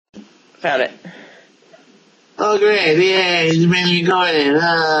Found it. Oh, great. Yeah, it's been recorded.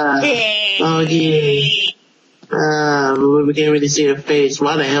 Oh, yeah. We can't really see her face.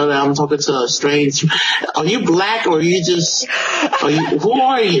 Why the hell am I talking to a strange? Are you black or are you just, who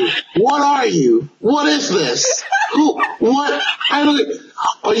are you? What are you? What is this? What?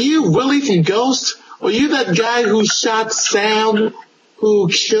 Are you really from Ghost? Are you that guy who shot Sam, who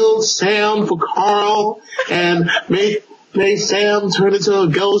killed Sam for Carl and made Sam turn into a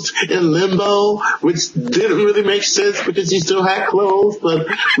ghost in Limbo, which didn't really make sense because he still had clothes, but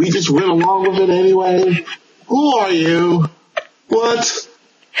we just went along with it anyway? Who are you? What?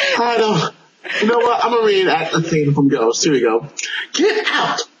 I don't... You know what? I'm going to reenact a thing from Ghost. Here we go. Get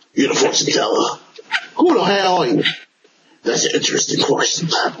out, you're the fortune teller. Who the hell are you? That's an interesting question.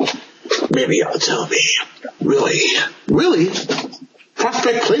 Maybe you ought to tell me. Really? Really?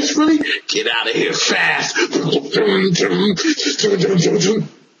 Prospect Place, really? Get out of here fast.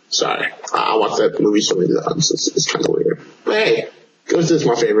 Sorry. I watched that movie so many times. It's kind of weird. But hey, Ghost is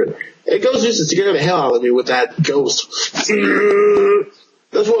my favorite. And Ghost used to scare the hell out of me with that ghost.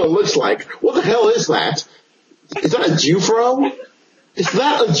 That's what it looks like. What the hell is that? Is that a Jufro? Is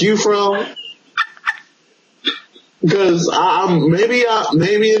that a Jufro? Because maybe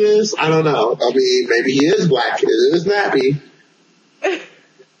it is. I don't know. I mean, maybe he is black. It is nappy.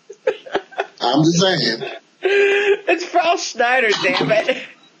 I'm just saying. It's FRAU Schneider, damn it.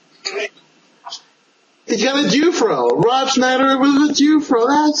 He's got a Jufro. Rob Schneider with a Jufro.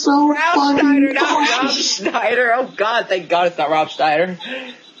 That's so FRAU funny. Schneider, not Rob Schneider. Oh, God, thank God it's not Rob Schneider.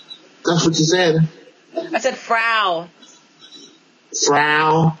 That's what you said. I said FRAU.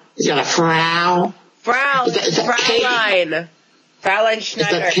 FRAU? He's got a FRAU? FRAU. Is that Fraulein. Fraulein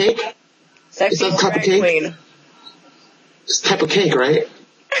Schneider. Is that cake? Sexy Is that type of drag cake? queen. It's a type of cake, right?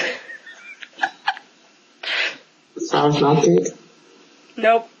 Sour Schneider cake?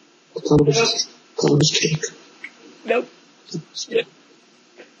 Nope. Columbus cake. Nope.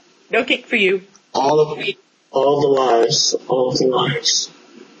 No cake for you. All the lies.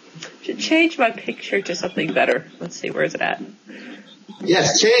 Should change my picture to something better. Let's see, where is it at?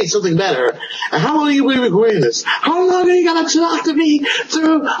 Yes, change something better. And how long are you going to be recording this? How long are you going to talk to me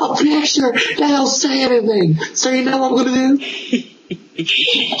through a picture that don't say anything? So you know what I'm going to do?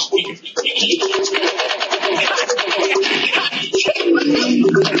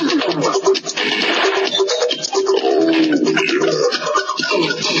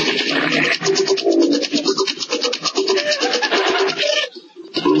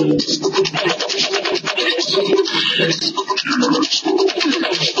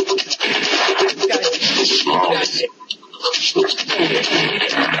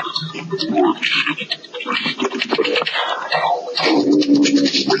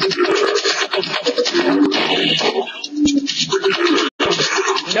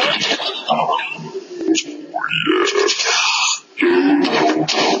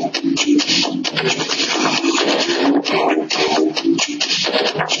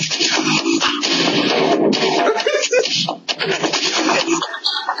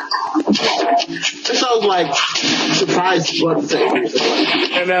 It sounds like surprise blood thing.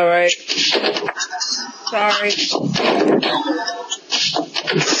 I know, right? Sorry.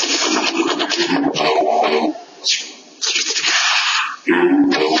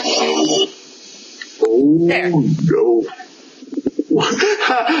 Oh, there. No.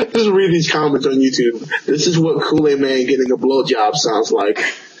 Just read these comments on YouTube. This is what Kool-Aid Man getting a blowjob sounds like.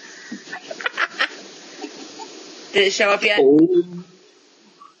 Did it show up yet? Oh.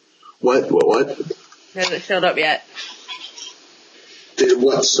 What? Hasn't it showed up yet? Did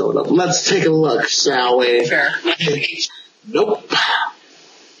what showed up? Let's take a look, shall we? Sure. Nope.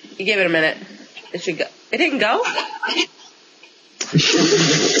 You give it a minute. It should go. It didn't go?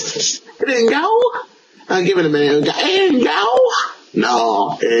 It didn't go? I'll give it a minute. It didn't go?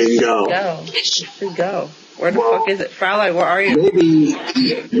 No, it didn't go. It should go. Where the fuck is it? Fraulein, where are you? Maybe,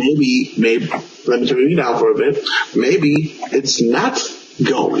 let me turn you down for a bit. Maybe it's not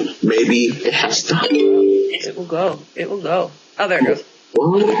going. Maybe it has stopped. It will go. Oh, there it goes.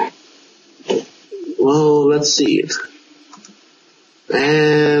 Well, let's see it.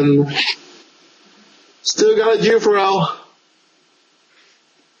 And still got a Jufro.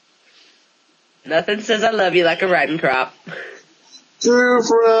 Nothing says I love you like a riding crop.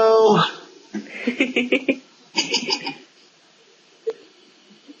 Jufro.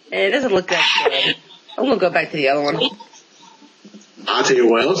 It doesn't look that good. I'm gonna go back to the other one. I'll tell you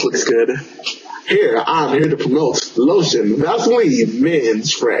what else looks good. I'm here to promote lotion, Vaseline,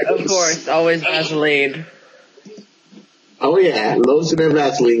 men's fragrance. Of course, always Vaseline. Oh yeah, lotion and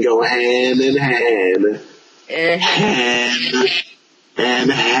Vaseline go hand in hand.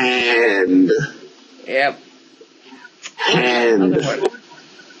 And hand. Yep. Hand.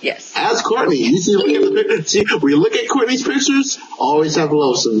 Yes. As Courtney, you see, look at the picture. See, when you look at Courtney's pictures, always have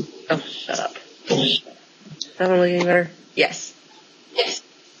Lawson. Oh, shut up. Is that one looking better? Yes.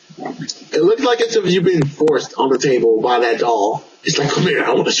 It looks like it's if you've been forced on the table by that doll. It's like, come here,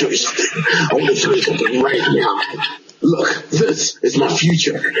 I want to show you something. I want to show you something right now. Look, this is my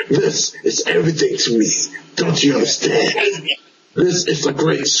future. This is everything to me. Don't you understand? This is the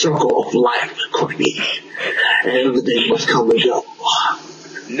great circle of life, Courtney. And everything must come and go.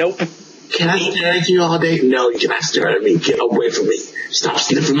 Nope. Can I stare at you all day? No, you cannot stare at me. Get away from me. Stop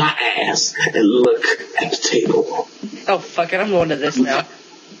sniffing my ass and look at the table. Oh, fuck it. I'm going to this now.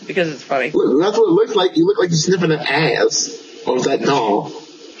 Because it's funny. Look, that's what it looks like. You look like you're sniffing an ass of that doll.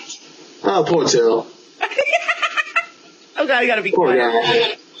 Oh, poor Till. Oh, God, I gotta be Poor quiet.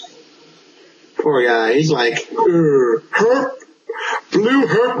 guy. Poor guy. He's like, herp. Blue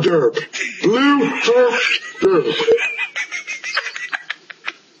herp derp. Blue herp derp.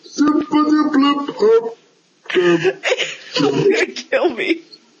 Blue herp derp. You're gonna kill me.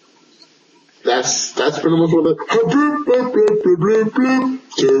 That's pretty much what it.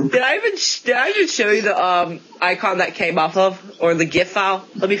 Did I even show you the icon that came off of, or the GIF file?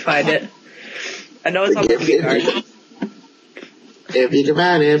 Let me find it. I know it's on the card. If you can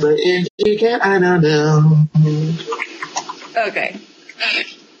find it, but if you can't, I don't know. Okay.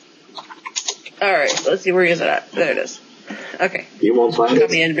 All right. Let's see, where is it at? There it is. Okay. You won't find it.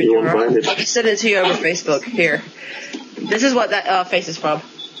 You won't find it. I'll send it to you over Facebook. Here. This is what that face is from.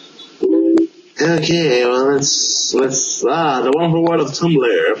 Okay, well, let's, the one for what of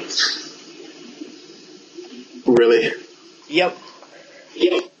Tumblr. Really? Yep.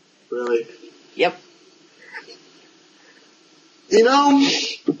 Really? Yep. You know,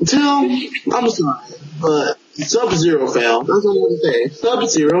 Till, I'm sorry, but Sub-Zero failed. That's what I'm going to say.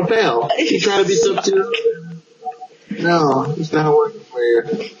 Sub-Zero failed. You try to be Sub-Zero? No, it's not working for you.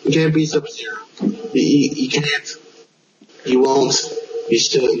 You can't be Sub-Zero. You can't. You won't. You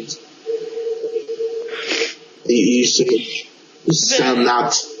shouldn't. You shall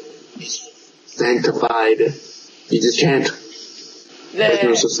not be sanctified. You just can't. There's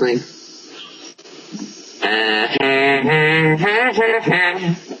no such thing.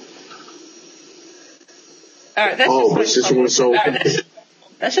 Alright,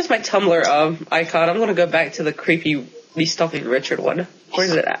 that's just my Tumblr icon. I'm gonna go back to the creepy me stalking Richard one.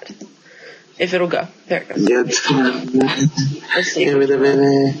 Where's it at? If it'll go. There it goes.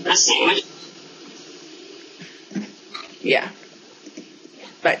 Let's see. Yeah.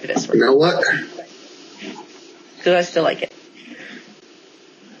 Back to this one. You know what? Because I still like it.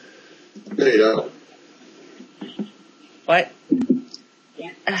 There you go. What?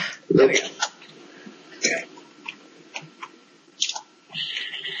 There we go.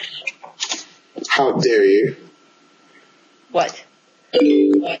 How dare you? What?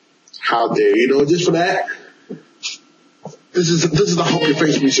 How dare you? You know, just for that, this is the Hump Your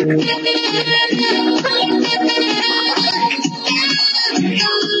Face music.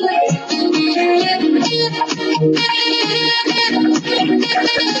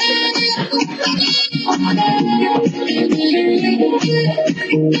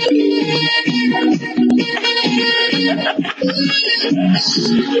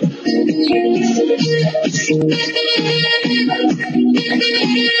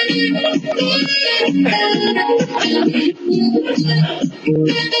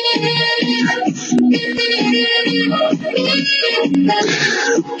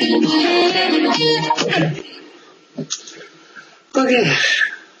 Okay.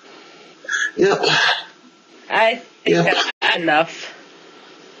 Yep. I think that's enough.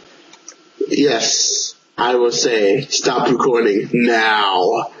 Yes. I will say, stop recording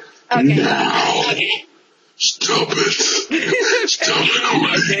now. Okay. Now. Stop it. Stop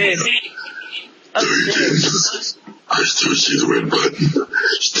recording. I still see the red button.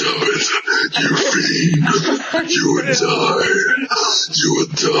 Stop it. You fiend. You would die. You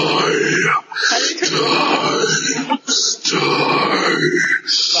would die.